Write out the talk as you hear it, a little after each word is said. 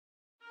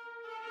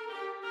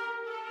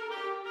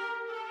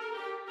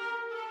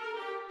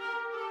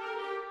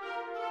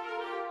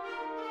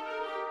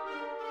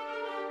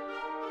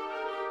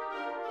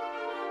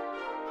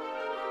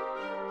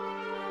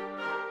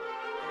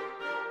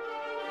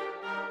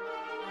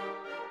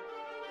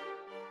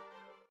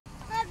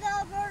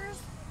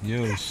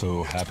Yo,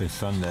 so happy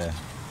Sunday.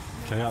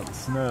 Check out the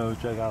snow,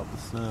 check out the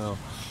snow.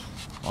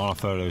 On a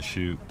photo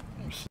shoot.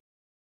 So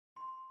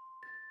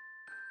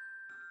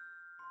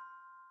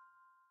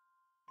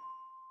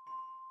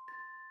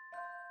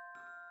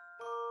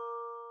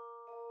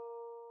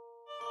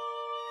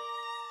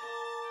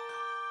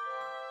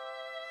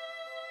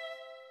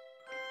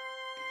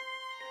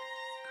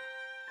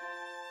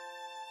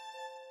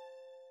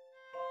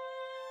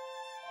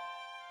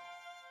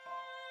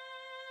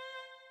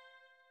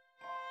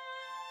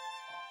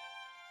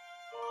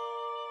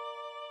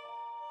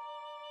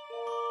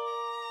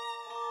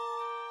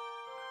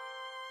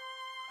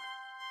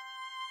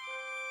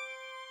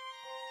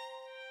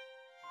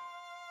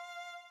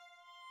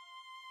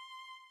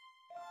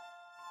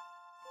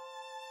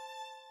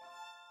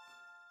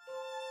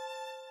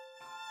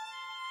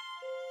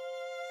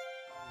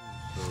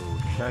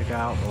check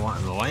out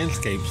the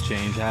landscape's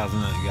changed,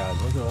 hasn't it, guys?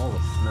 Look at all the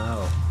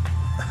snow.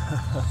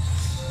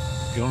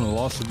 Going to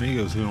Los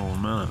Amigos here in a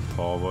minute,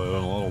 probably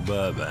in a little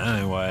bit. But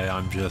anyway,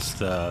 I'm just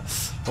that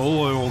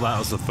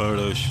was the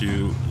photo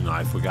shoot, and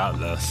I forgot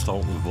to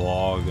start the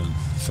vlog, and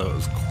so it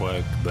was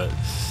quick. But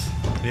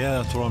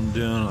yeah, that's what I'm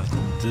doing. I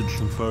did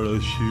some photo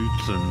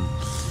shoots and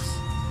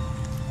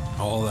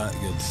all that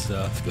good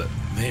stuff. But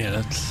man,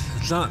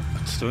 it's not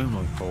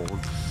extremely cold.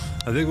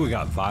 I think we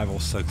got 5 or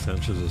 6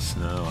 inches of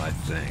snow, I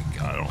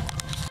think. I don't know.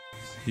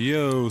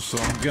 Yo, so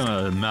I'm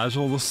gonna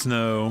measure the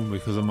snow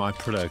because of my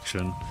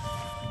prediction.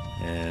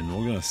 And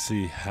we're gonna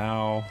see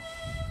how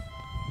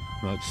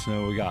much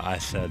snow we got. I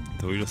said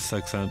 3 to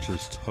 6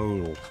 inches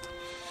total.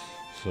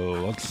 So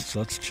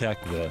let's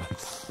check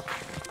this.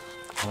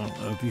 I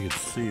don't know if you can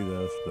see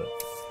this, but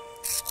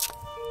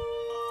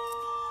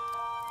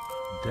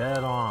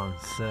dead on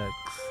 6.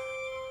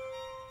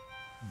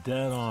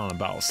 Dead on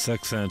about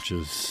 6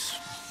 inches.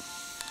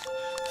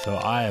 So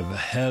I have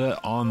hit it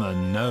on the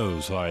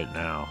nose right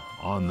now.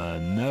 On the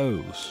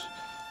nose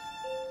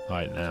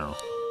right now.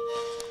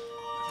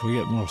 If we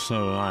get more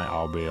snow tonight,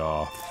 I'll be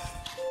off.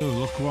 Oh,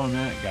 look where I'm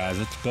at, guys.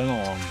 It's been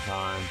a long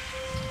time.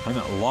 I'm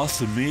at Los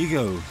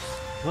Amigos.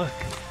 Look.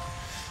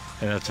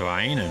 And it's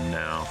raining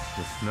now.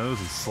 The snow's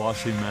a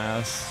slushy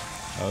mess.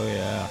 Oh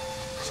yeah.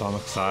 So I'm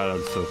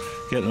excited. So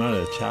getting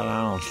ready to chat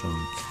out on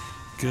some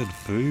good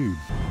food.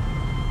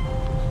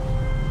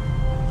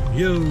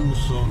 Yo,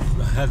 so I'm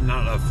heading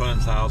out to a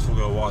friend's house. We'll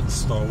go watch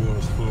Star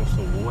Wars Force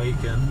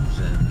Awakens,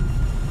 and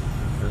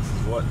this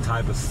is what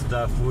type of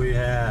stuff we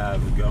have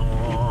going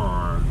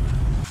on.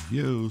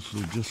 Yo, so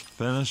we just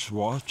finished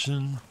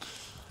watching.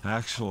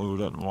 Actually, we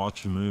didn't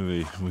watch a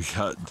movie. We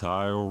got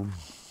tired.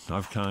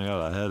 I've kind of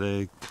got a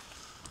headache.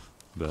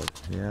 But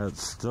yeah,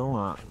 it's still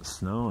not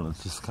snowing.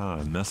 It's just kind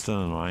of misting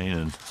and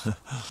raining.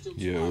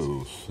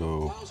 Yo,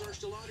 so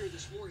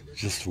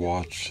just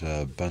watched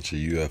a bunch of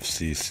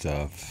UFC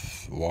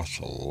stuff. Watched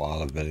a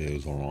lot of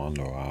videos on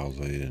Ronda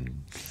Rousey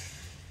and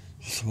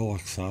just all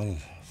excited.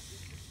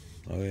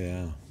 Oh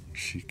yeah,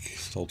 she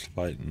starts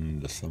fighting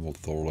December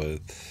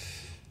 30th.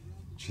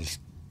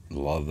 Just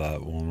love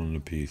that woman to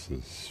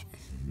pieces.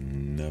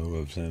 No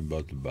ifs and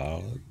buts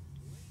about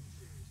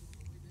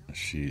it.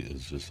 She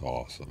is just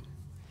awesome.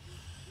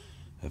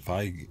 If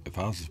I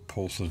was a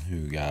person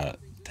who got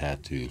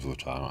tattoos,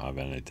 which I don't have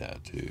any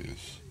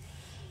tattoos,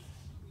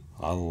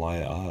 I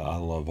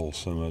love her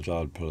so much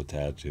I'd put a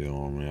tattoo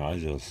on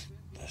me.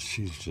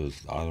 She's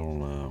just, I don't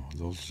know.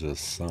 There's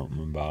just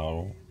something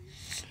about her.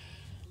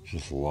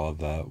 Just love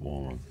that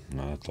woman. And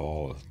that's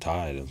all.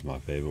 Tide is my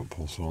favorite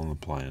person on the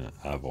planet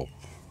ever.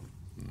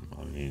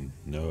 I mean,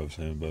 no ifs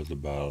and buts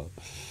about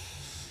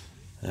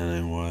it.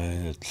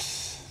 Anyway,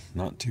 it's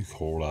not too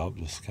cold out,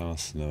 just kind of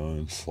snowing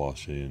and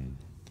slushy, and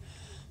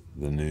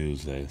the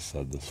news they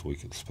said this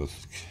week it's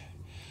supposed to,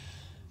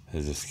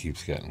 it just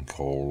keeps getting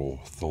colder.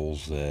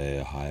 Thursday,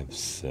 a high of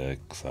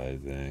 6, I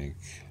think.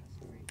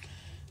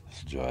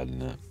 It's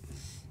dreading it.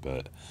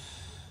 But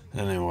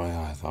anyway,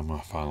 I'm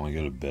gonna finally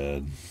go to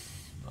bed.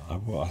 I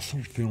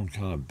started feeling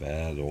kind of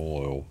bad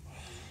earlier,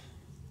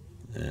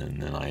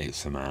 and then I ate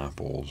some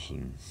apples,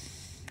 and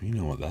you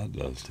know what that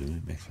does to me.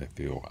 It makes me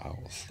feel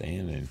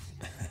outstanding.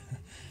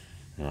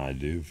 And I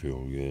do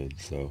feel good.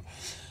 So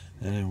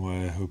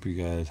anyway, I hope you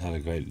guys had a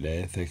great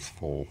day. Thanks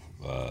for,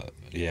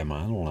 yeah,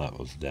 my internet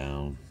was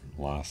down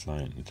last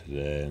night and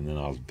today, and then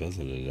I was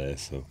busy today,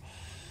 so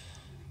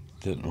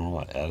didn't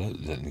really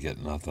edit, didn't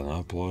get nothing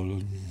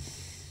uploaded,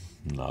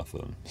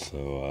 nothing.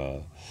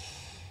 So,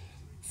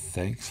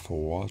 thanks for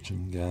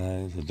watching,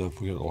 guys. And don't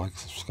forget to like,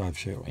 subscribe,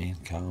 share,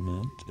 and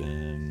comment,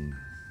 and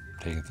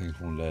taking things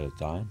one day at a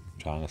time,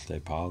 trying to stay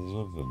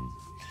positive, and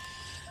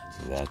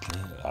that's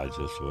it. I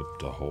just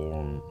ripped a hole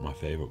in my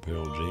favorite pair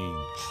of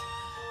jeans.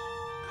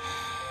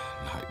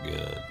 Not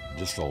good.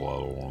 Just a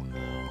little one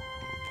now.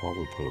 I'll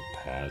probably put a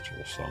patch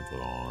or something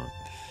on it.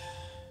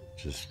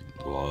 Just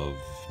love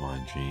my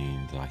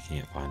jeans, and I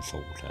can't find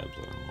soul tabs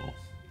anymore.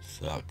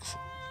 Sucks.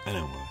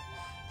 Anyway,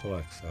 till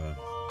next time.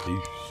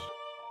 Peace.